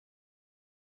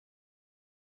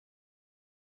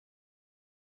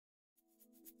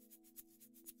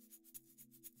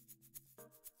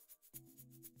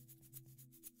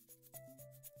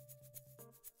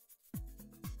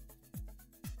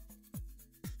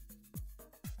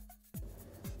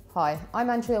Hi, I'm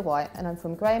Andrea White and I'm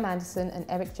from Graham Anderson and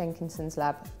Eric Jenkinson's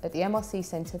lab at the MRC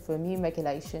Centre for Immune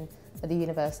Regulation at the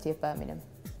University of Birmingham.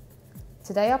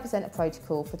 Today I present a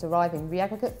protocol for deriving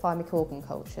reaggregate thymic organ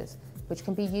cultures, which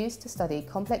can be used to study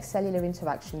complex cellular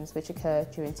interactions which occur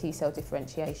during T-cell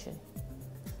differentiation.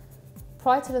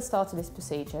 Prior to the start of this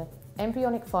procedure,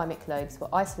 embryonic thymic lobes were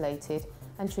isolated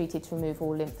and treated to remove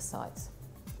all lymphocytes.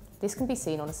 This can be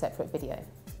seen on a separate video.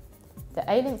 The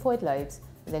A-lymphoid lobes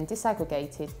are then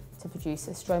disaggregated to produce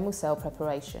a stromal cell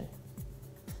preparation.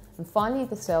 And finally,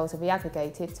 the cells are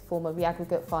reaggregated to form a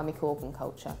reaggregate thymic organ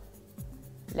culture.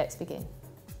 Let's begin.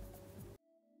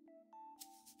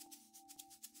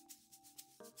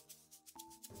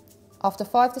 After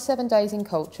 5 to 7 days in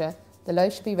culture, the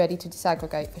lobes should be ready to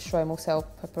disaggregate for stromal cell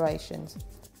preparations.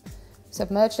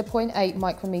 Submerge the 0.8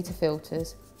 micrometer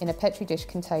filters in a petri dish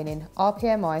containing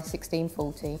rPMI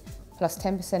 1640 plus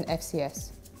 10%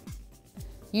 FCS.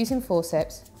 Using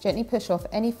forceps, gently push off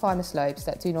any thymus lobes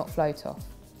that do not float off.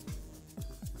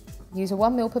 Use a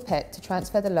 1 ml pipette to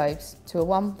transfer the lobes to a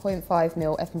 1.5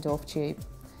 ml Eppendorf tube.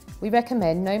 We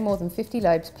recommend no more than 50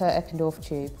 lobes per Eppendorf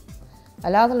tube.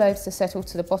 Allow the lobes to settle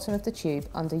to the bottom of the tube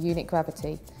under unit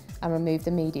gravity and remove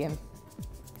the medium.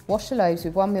 Wash the lobes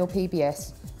with 1 ml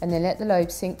PBS and then let the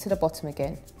lobes sink to the bottom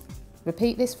again.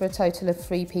 Repeat this for a total of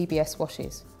 3 PBS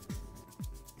washes.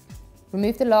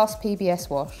 Remove the last PBS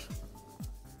wash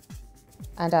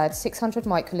and add 600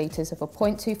 microlitres of a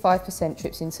 0.25%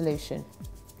 trypsin solution.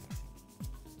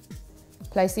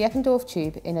 Place the Eppendorf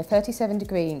tube in a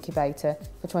 37-degree incubator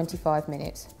for 25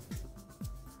 minutes.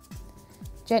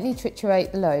 Gently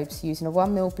triturate the lobes using a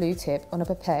 1 ml blue tip on a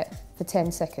pipette for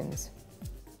 10 seconds,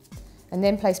 and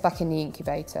then place back in the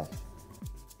incubator.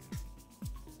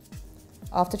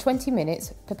 After 20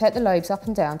 minutes, pipette the lobes up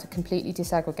and down to completely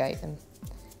disaggregate them.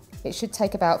 It should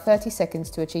take about 30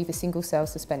 seconds to achieve a single cell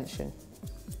suspension.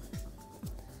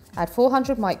 Add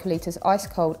 400 microlitres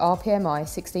ice-cold rPMI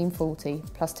 1640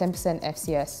 plus 10%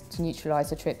 FCS to neutralise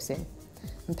the trypsin,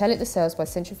 and pellet the cells by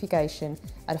centrifugation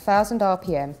at 1000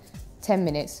 RPM, 10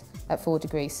 minutes at 4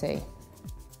 degrees C.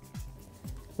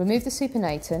 Remove the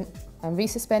supernatant and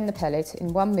resuspend the pellet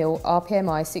in 1 ml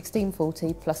rPMI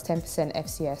 1640 plus 10%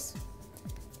 FCS.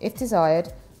 If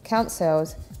desired, count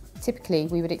cells. Typically,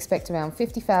 we would expect around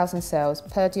 50,000 cells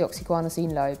per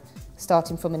deoxyguanosine lobe,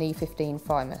 starting from an E15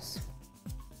 thymus.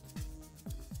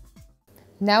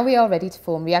 Now we are ready to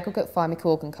form reaggregate thymic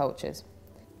organ cultures.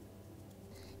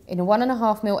 In a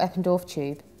 1.5 ml Eppendorf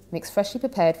tube, mix freshly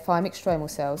prepared thymic stromal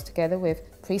cells together with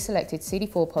pre-selected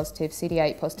CD4 positive,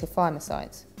 CD8 positive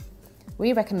thymocytes.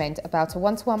 We recommend about a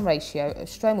 1:1 ratio of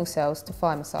stromal cells to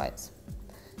thymocytes.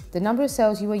 The number of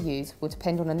cells you will use will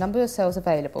depend on the number of cells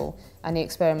available and the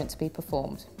experiment to be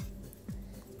performed.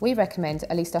 We recommend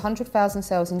at least 100,000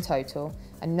 cells in total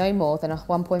and no more than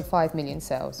 1.5 million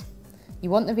cells. You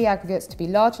want the reaggregates to be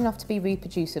large enough to be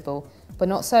reproducible, but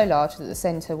not so large that the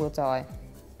centre will die.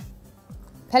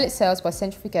 Pellet cells by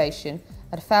centrifugation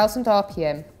at 1000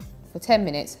 RPM for 10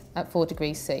 minutes at 4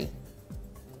 degrees C.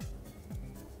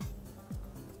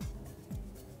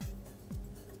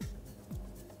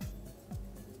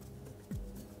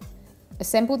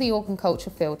 Assemble the organ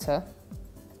culture filter.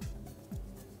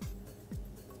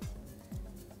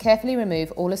 Carefully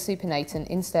remove all the supernatant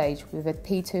in stage with a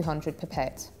P200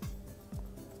 pipette.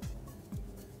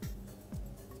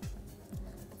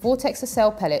 Vortex a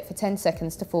cell pellet for 10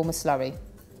 seconds to form a slurry.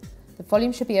 The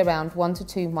volume should be around 1 to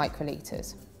 2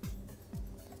 microlitres.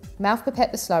 Mouth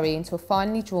pipette the slurry into a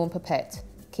finely drawn pipette,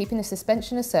 keeping the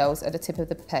suspension of cells at the tip of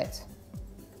the pipette.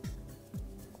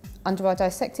 Under our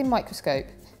dissecting microscope,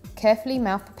 carefully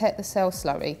mouth pipette the cell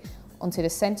slurry onto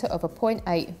the centre of a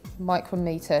 0.8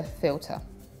 micrometer filter.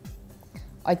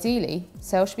 Ideally,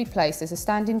 cells should be placed as a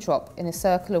standing drop in a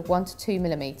circle of 1 to 2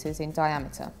 millimeters in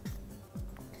diameter.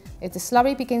 If the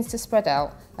slurry begins to spread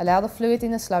out, allow the fluid in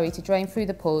the slurry to drain through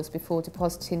the pores before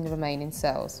depositing the remaining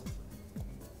cells.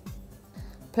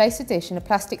 Place the dish in a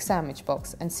plastic sandwich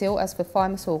box and seal as for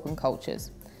thymus organ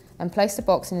cultures, and place the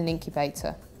box in an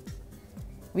incubator.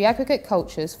 Reaggregate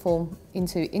cultures form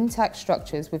into intact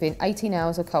structures within 18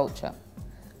 hours of culture.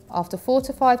 After 4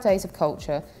 to 5 days of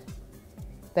culture,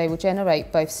 they will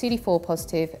generate both CD4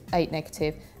 positive, 8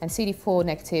 negative and CD4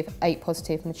 negative, 8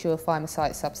 positive mature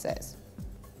thymocyte subsets.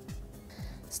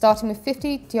 Starting with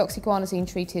 50 deoxyguanosine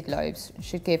treated lobes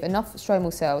should give enough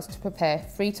stromal cells to prepare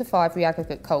 3 to 5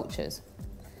 reaggregate cultures.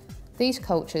 These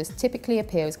cultures typically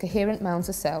appear as coherent mounds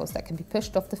of cells that can be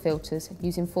pushed off the filters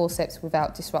using forceps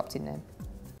without disrupting them.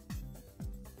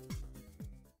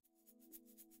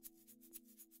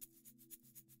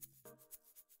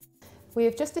 We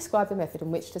have just described the method in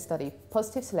which to study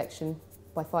positive selection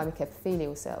by thymic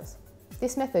epithelial cells.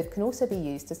 This method can also be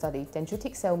used to study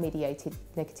dendritic cell-mediated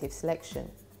negative selection.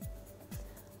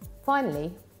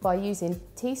 Finally, by using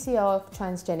TCR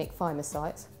transgenic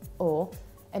thymocytes or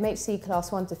MHC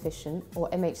class I deficient or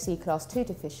MHC class II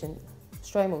deficient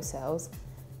stromal cells,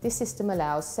 this system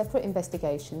allows separate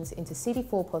investigations into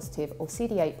CD4 positive or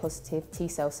CD8 positive T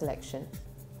cell selection.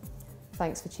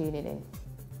 Thanks for tuning in.